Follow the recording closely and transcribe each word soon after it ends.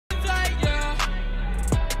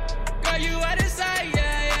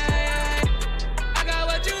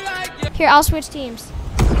Here, I'll switch teams.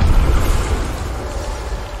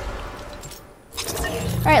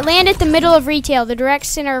 Alright, land at the middle of retail, the direct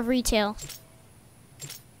center of retail.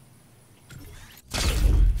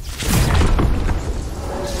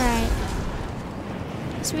 Alright.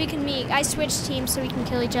 So we can meet. I switched teams so we can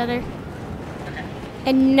kill each other.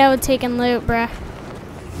 And no taking loot, bruh.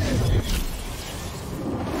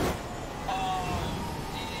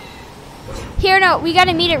 Here, no, we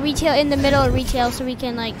gotta meet at retail, in the middle of retail so we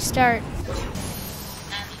can, like, start.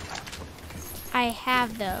 I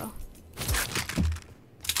have, though.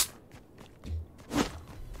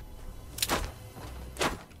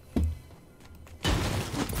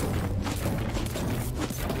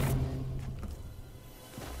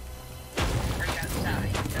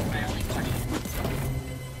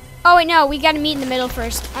 Oh wait, no, we gotta meet in the middle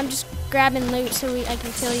first. I'm just grabbing loot so I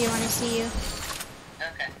can kill you when I see you.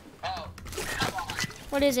 Okay. Oh, come on.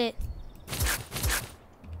 What is it?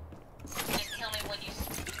 Just kill me when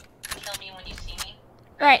you see me.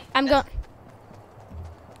 Alright, I'm going.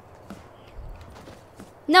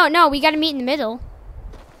 No, we gotta meet in the middle.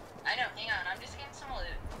 I know, hang on, I'm just getting some loot.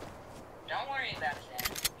 Don't worry about it then.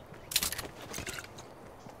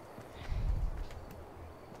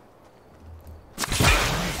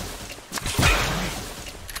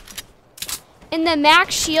 In the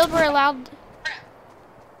max shield, we're allowed.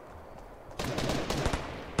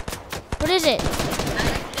 What is it?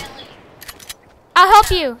 I'll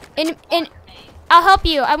help you. I'll help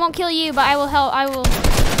you. I won't kill you, but I will help. I will.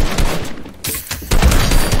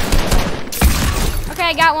 Okay,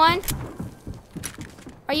 I got one.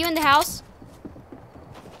 Are you in the house?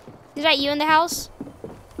 Is that you in the house?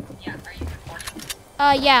 Yeah, are you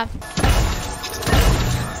recording? Yeah.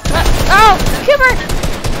 Oh, Cooper!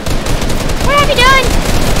 What have you done?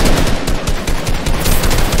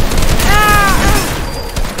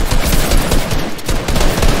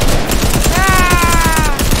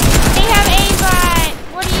 They have aimbot.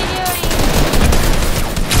 What are you doing?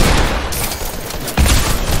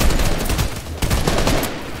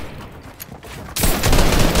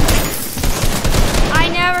 I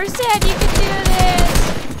never said you could do this.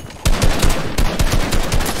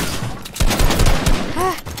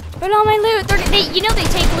 But all my loot, you know they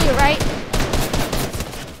take loot, right?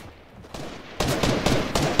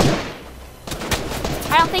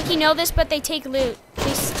 I don't think you know this, but they take loot.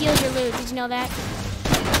 They steal your loot. Did you know that?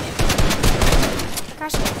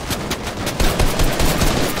 Gosh.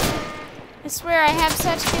 I swear I have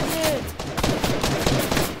such good loot.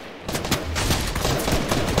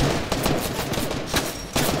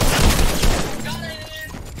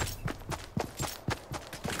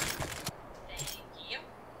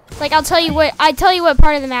 Like I tell you what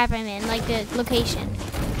part of the map I'm in, like the location.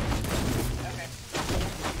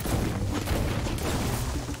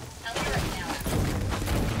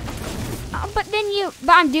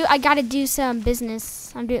 I gotta do some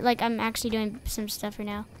business. I'm actually doing some stuff right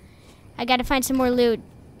now. I gotta find some more loot.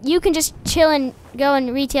 You can just chill and go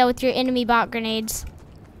and retail with your enemy bot grenades.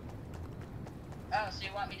 Oh, so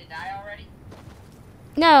you want me to die already?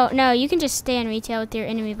 No, you can just stay in retail with your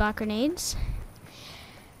enemy bot grenades.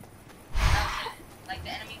 Like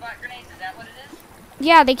the enemy bot grenades, is that what it is?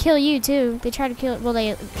 Yeah, they kill you too. They try to kill, well,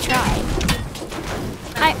 they try.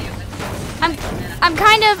 I'm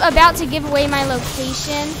kind of about to give away my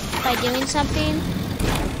location by doing something.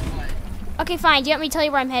 What? Okay, fine. Do you want me to tell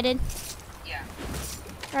you where I'm headed? Yeah.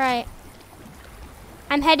 Alright.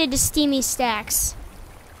 I'm headed to Steamy Stacks.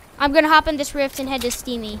 I'm gonna hop in this rift and head to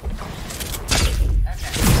Steamy. Okay.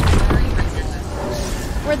 Where are you right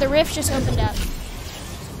now? Where the rift just opened up.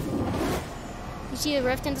 You see the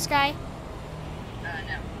rift in the sky? No.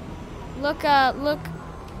 Look. Oh,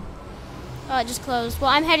 it just closed.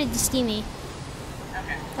 Well, I'm headed to Steamy.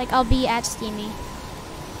 Okay. Like, I'll be at Steamy.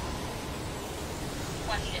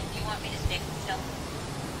 Question, do you want me to stay still?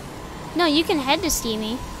 No, you can head to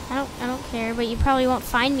Steamy. I don't care, but you probably won't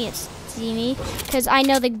find me at Steamy, because I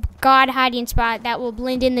know the god hiding spot that will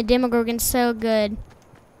blend in the Demogorgon so good.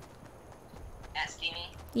 At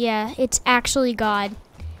Steamy? Yeah, it's actually god.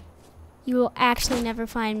 You will actually never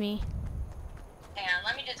find me. Hang on,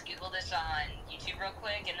 let me just Google this on YouTube real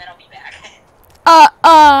quick, and then I'll be back.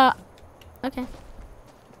 Okay.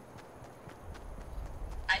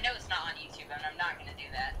 I know it's not on YouTube, and I'm not gonna do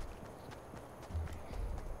that.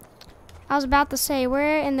 I was about to say,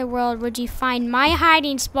 where in the world would you find my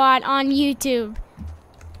hiding spot on YouTube?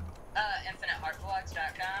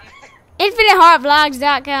 InfiniteHeartVlogs.com.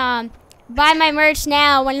 InfiniteHeartVlogs.com. Buy my merch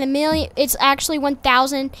now. It's actually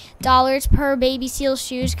 $1,000 per baby seal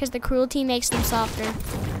shoes because the cruelty makes them softer.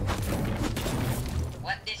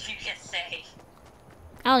 What did you just say?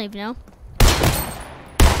 I don't even know.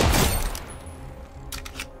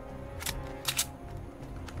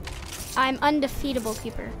 I'm undefeatable,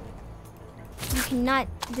 Creeper. You cannot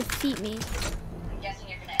defeat me. I'm guessing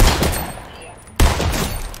you're gonna edit that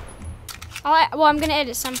video. Well, I'm gonna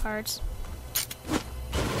edit some parts.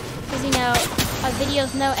 Because, you know, a video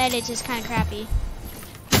with no edits is kind of crappy.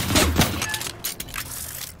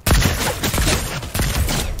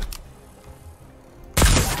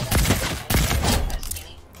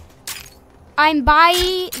 I'm by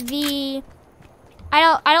the...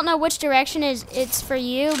 I don't know which direction it's for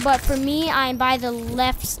you, but for me, I'm by the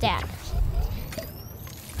left stack.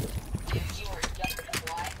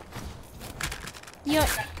 You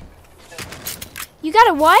got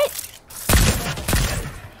a what?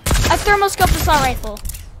 A thermal scope assault rifle.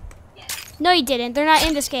 No, you didn't. They're not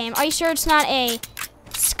in this game. Are you sure it's not a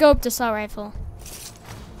scoped assault rifle?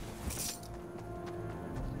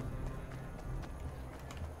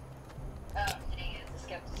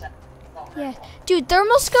 Yeah, dude,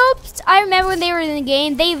 thermal scopes. I remember when they were in the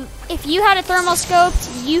game. If you had a thermal scope,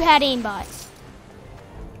 you had aimbot.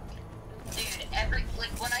 Dude,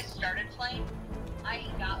 when I started playing, I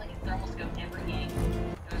got like a thermal scope every game.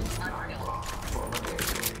 It was unreal.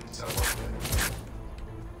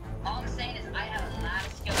 All I'm saying is I have a lot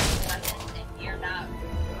of skilled weapons, and you're not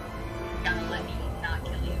gonna let me not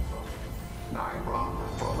kill you.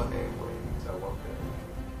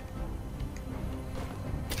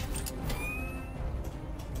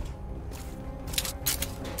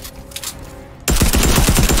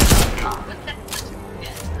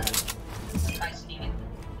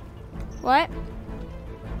 What?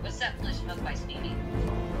 What's that flesh smoke by Stevie?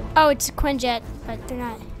 Oh, it's a Quinjet, but they're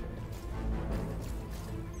not.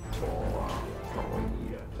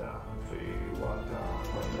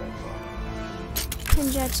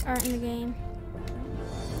 Quinjets aren't in the game.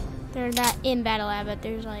 They're not in Battle Lab, but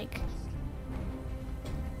there's like...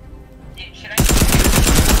 Dude, should I...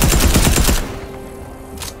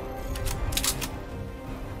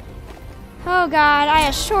 Oh God, I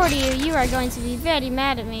assure you, you are going to be very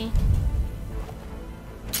mad at me.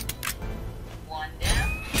 One down.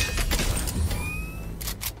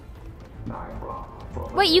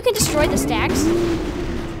 Wait, you can destroy the stacks?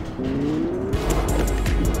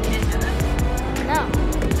 No.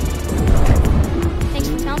 Thanks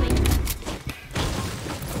for telling me.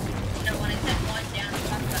 No, when I said one down, I'm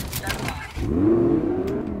talking about the start box.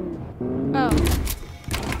 Oh.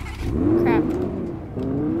 Crap.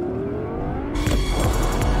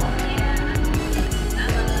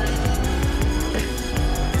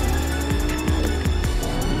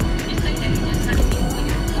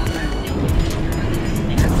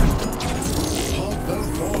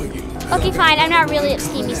 Okay, fine. I'm not really at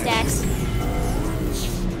steamy stacks.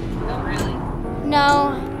 Oh, really?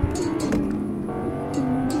 No.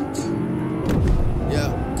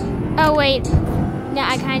 Yeah. Oh, wait. No,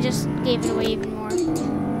 I kind of just gave it away even more.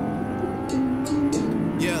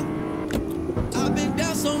 Yeah. I've been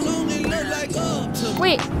down so long it look like up to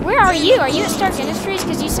Wait, where are you? Are you at Stark Industries?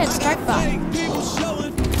 Because you said Starkbot. people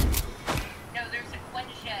showing. No, there's a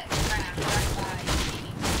Quinjet crash right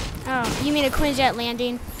by. Oh, you mean a Quinjet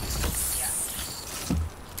landing?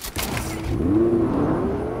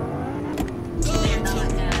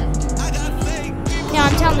 No,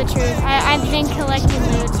 I'm telling the truth. I've been collecting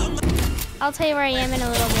loot. I'll tell you where I am in a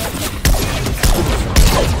little bit.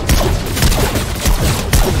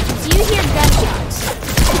 Do you hear gunshots?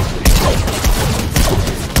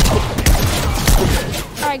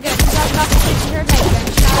 Alright, good, because I was about to say you heard my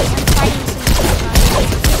gunshots. I'm fighting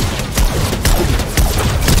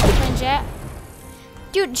some Quinjet.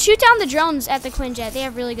 Dude, shoot down the drones at the Quinjet. They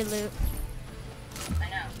have really good loot. I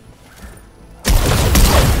know.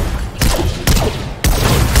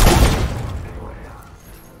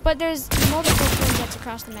 But there's multiple Quinjets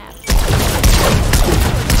across the map.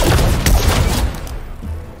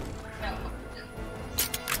 No.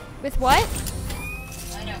 With what?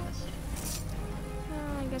 I know.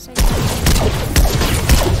 Oh, I guess I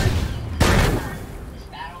This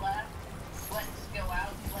battle lab. Let's go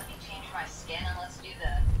out. Let me change my skin and let's do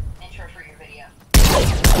the intro for your video.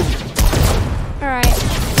 Alright.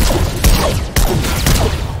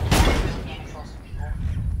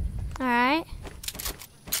 Alright.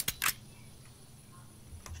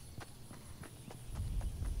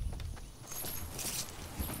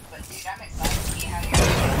 But dude, I'm excited to see how you're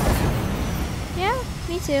Yeah,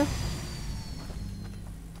 me too.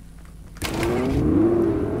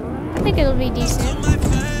 I think it'll be decent. My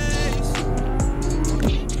face.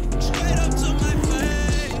 Straight up to my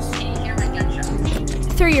face. Can you hear my gunshots?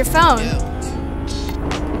 Through your phone.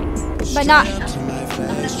 But not.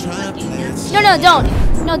 No, don't.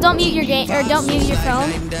 No, don't mute your game or don't mute your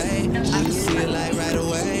phone. I can see it like right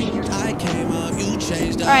away. I came up, you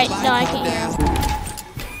changed Alright, no, I can't hear him.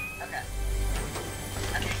 Okay.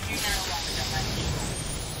 I'm just shooting out a long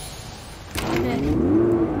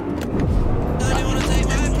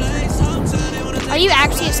Are you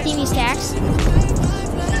actually at Steamy Stacks?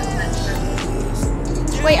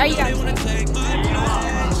 Wait, are you guys?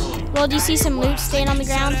 Well, do you see some loot staying on the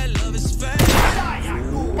ground?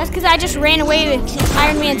 That's because I just ran away with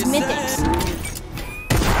Iron Man's mythics.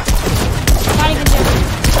 Not even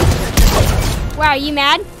joking. Wow, you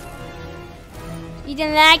mad? You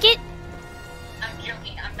didn't like it? I'm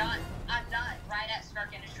joking. I'm not right at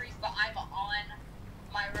Stark Industries, but I'm on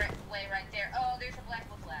my way right there. Oh, there's a black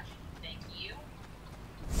whiplash. Thank you.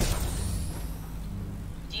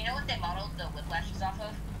 Do you know what they modeled the whiplashes off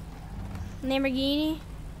of? Lamborghini?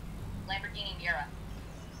 Lamborghini Miura.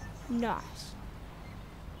 Nice.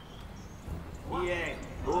 Yeah,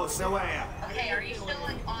 what's away? Okay, are you still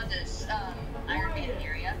like on this Iron Man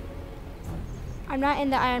area? I'm not in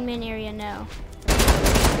the Iron Man area, no.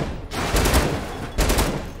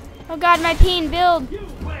 Oh god, my peen build. You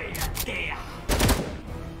wait there.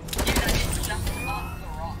 Dude, I just jumped off the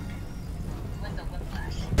rock with the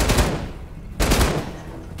whiplash.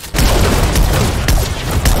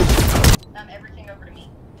 Everything over to me.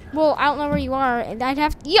 Well, I don't know where you are. I'd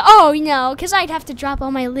have to, oh no, because I'd have to drop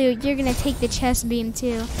all my loot. You're gonna take the chest beam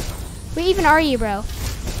too. Where even are you, bro?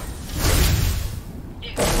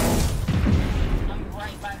 Dude, I'm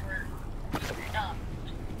right by where.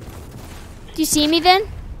 Do you see me then?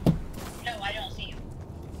 No, I don't see you.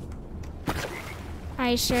 Are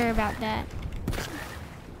you sure about that?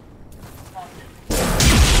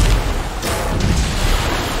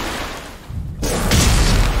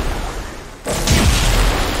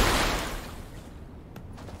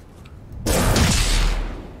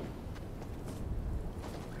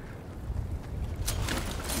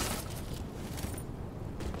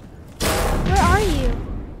 Where are you?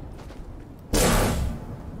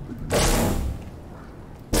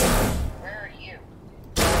 Where are you?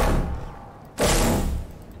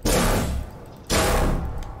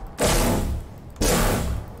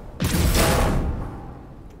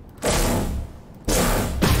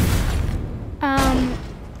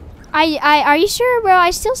 Are you sure, bro? I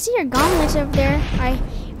still see your gauntlets over there.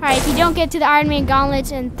 Alright, if you don't get to the Iron Man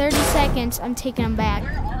gauntlets in 30 seconds, I'm taking them back.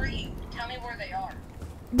 Where are you? Tell me where they are.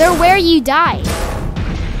 They're where you died.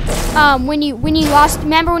 When you lost,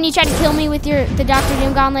 remember when you tried to kill me with the Dr.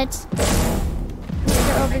 Doom gauntlets?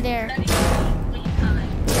 They're over there.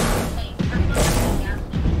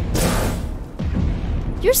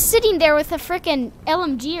 You're sitting there with a frickin'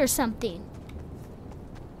 LMG or something.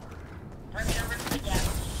 Bring me over to the gas.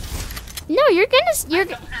 No, you're I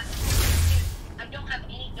don't have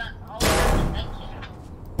any gun. All I have is medkit.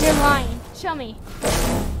 You're lying. Show me.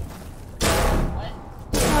 What?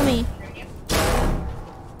 Show me. Hear you?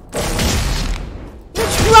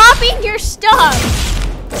 You're dropping your stuff.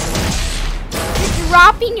 You're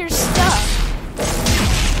dropping your stuff.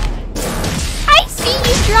 I see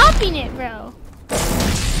you dropping it, bro.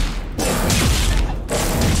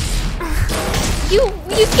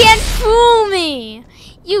 You can't fool me.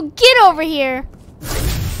 You get over here.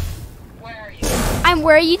 Where are you? I'm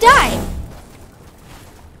where you died.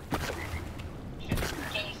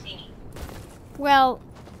 Can you see me? Well,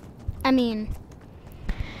 I mean,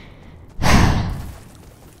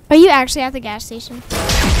 are you actually at the gas station?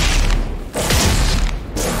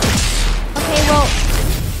 Okay, well,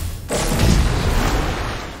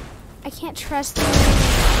 I can't trust you.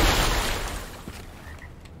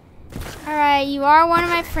 Alright, you are one of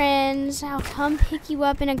my friends. I'll come pick you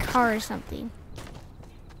up in a car or something.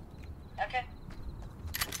 Okay.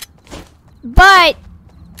 But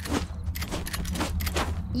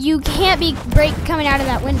you can't be coming out of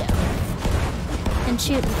that window and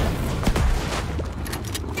shooting.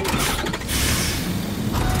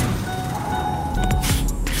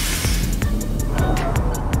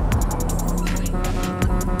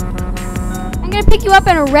 I'm gonna pick you up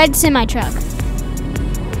in a red semi-truck.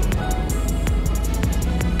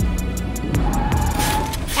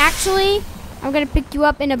 Actually, I'm gonna pick you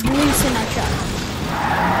up in a blue semi-truck.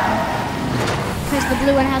 Because the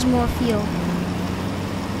blue one has more fuel.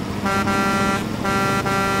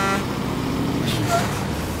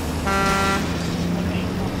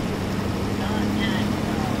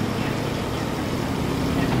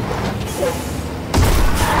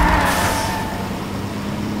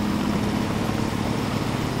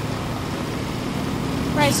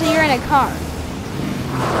 Right, so you're in a car.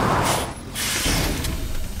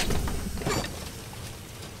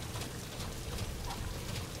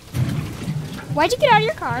 Why'd you get out of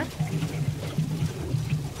your car?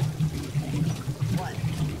 What?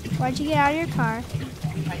 Why'd you get out of your car?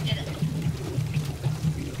 I did it.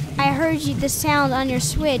 I heard you the sound on your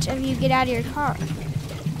switch of you get out of your car.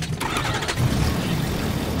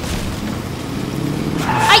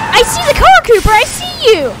 I see the car, Cooper. I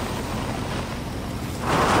see you.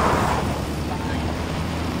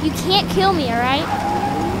 You can't kill me, all right?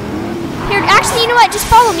 Here, actually, you know what? Just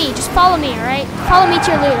follow me. Just follow me, all right? Follow me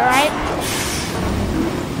to your loot, all right?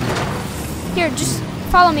 Here, just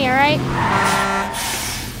follow me, all right?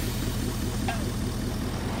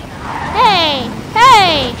 Hey,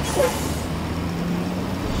 hey!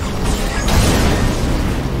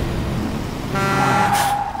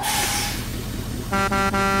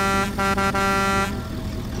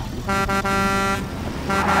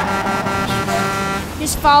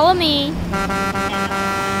 Just follow me.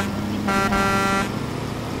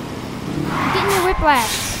 I'm getting your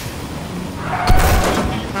whiplash.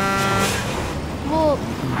 Well,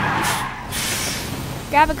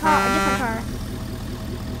 grab a car, a different car.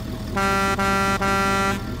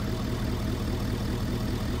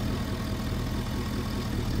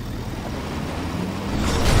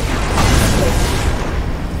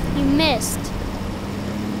 You missed.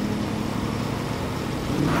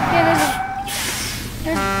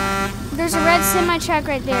 There's a red semi-truck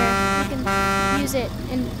right there. You can use it,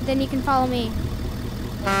 and then you can follow me.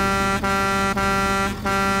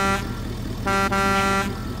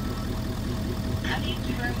 How do you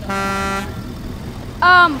turn the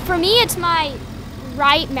For me, it's my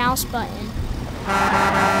right mouse button.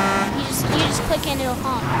 You just click and it'll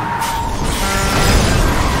honk.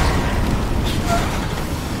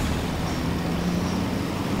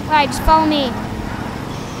 Alright, just follow me.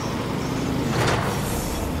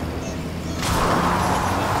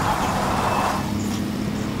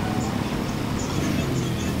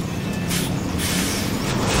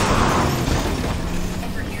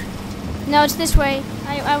 No, it's this way.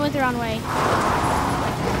 I went the wrong way.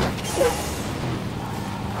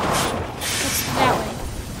 It's that way.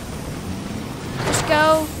 Just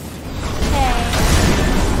go. Okay.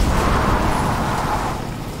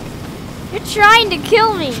 You're trying to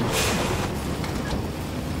kill me.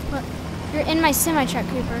 What? You're in my semi-truck,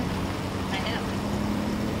 Cooper. I know.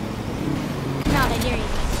 Not, I dare you.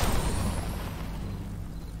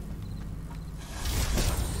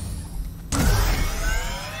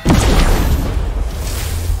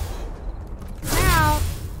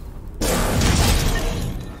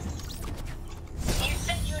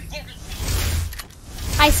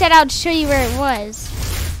 I said I'd show you where it was.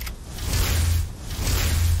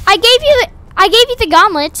 I gave you the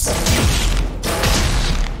gauntlets.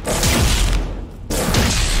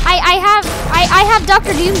 I have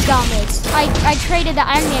Dr. Doom's gauntlets. I traded the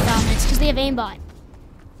Iron Man gauntlets because they have aimbot.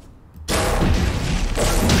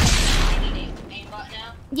 You need aimbot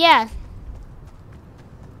now? Yeah.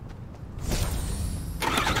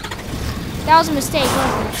 That was a mistake,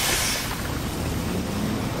 wasn't it?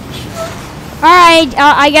 Alright,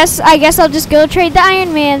 I guess I'll just go trade the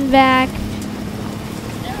Iron Man back.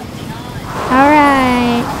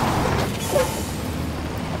 Alright.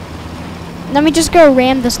 Let me just go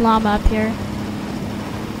ram this llama up here.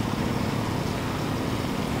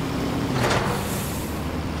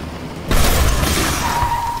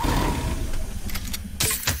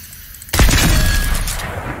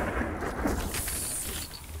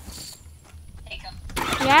 Take him.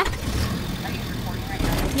 Yeah? Are you recording right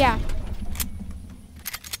now? Yeah.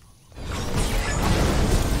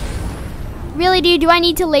 Really, dude, do I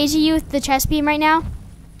need to laser you with the chest beam right now?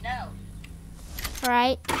 No.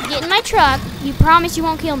 Alright. Get in my truck. You promise you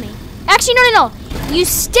won't kill me. Actually, no. You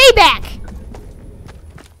stay back.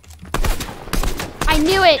 I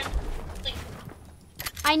knew it.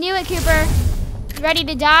 I knew it, Cooper. You ready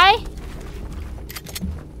to die?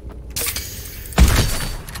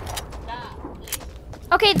 Stop, please.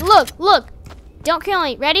 Okay, look. Don't kill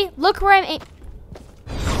me. Ready? Look where I'm aiming.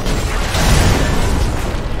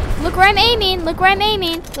 Look where I'm aiming. Look where I'm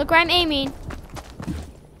aiming. Look where I'm aiming.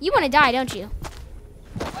 You want to die, don't you?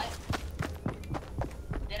 What?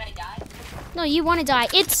 Did I die? No, you want to die.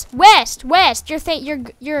 It's west. Your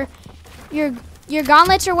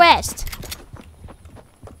gauntlets are west.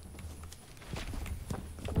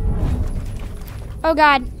 Oh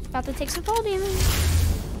God, about to take some fall damage.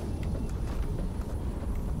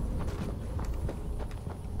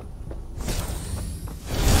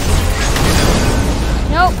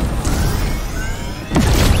 Nope.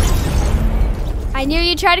 I knew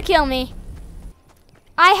you'd try to kill me.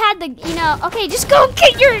 I had the, okay, just go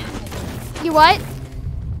get your what?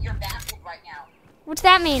 You're baffled right now. What's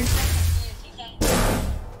that mean? You can't.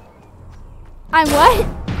 I'm what?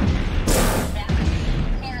 Baffled. You can't understand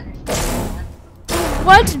anymore.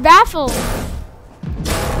 What's baffled?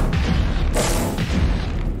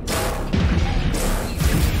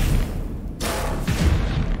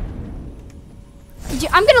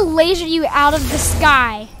 I'm gonna laser you out of the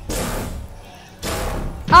sky.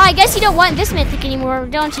 Oh, I guess you don't want this mythic anymore,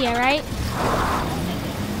 don't you, right?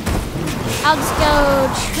 I'll just go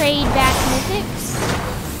trade back mythics.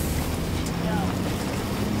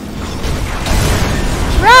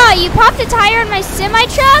 Bro, you popped a tire on my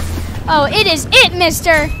semi-truck? Oh, it is it,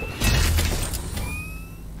 mister.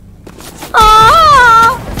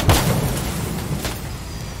 Oh!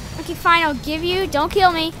 Okay, fine, I'll give you. Don't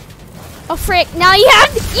kill me. Oh, frick. Now you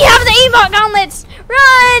have the aimbot gauntlets.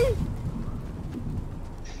 Run!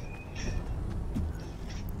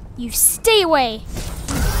 You stay away.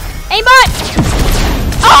 Aimbot!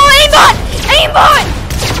 Oh, aimbot! Aimbot!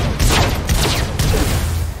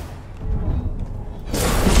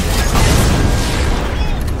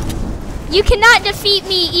 You cannot defeat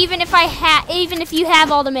me even if you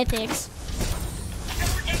have all the mythics.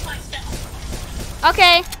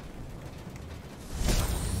 Okay.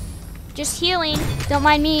 Just healing. Don't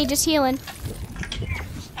mind me, just healing.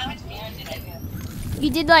 How much damage did I do?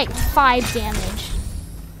 You did like 5 damage.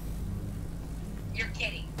 You're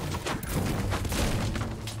kidding.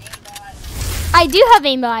 Aimbot. I do have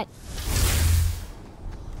aimbot.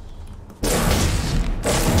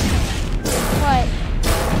 What?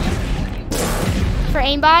 For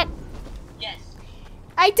aimbot? Yes.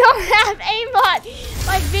 I don't have aimbot.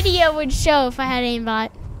 My video would show if I had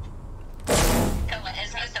aimbot.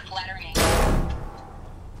 It's most flattering.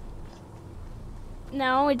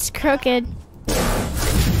 No, it's crooked.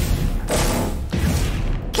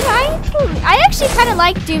 I actually kind of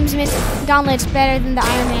like Doom's gauntlets better than the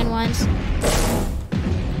Iron Man ones.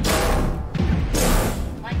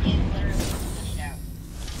 My game literally pushed out.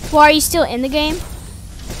 Well, are you still in the game?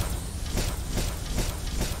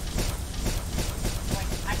 Like,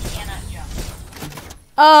 I cannot jump.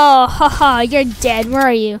 Oh, haha, you're dead. Where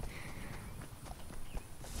are you?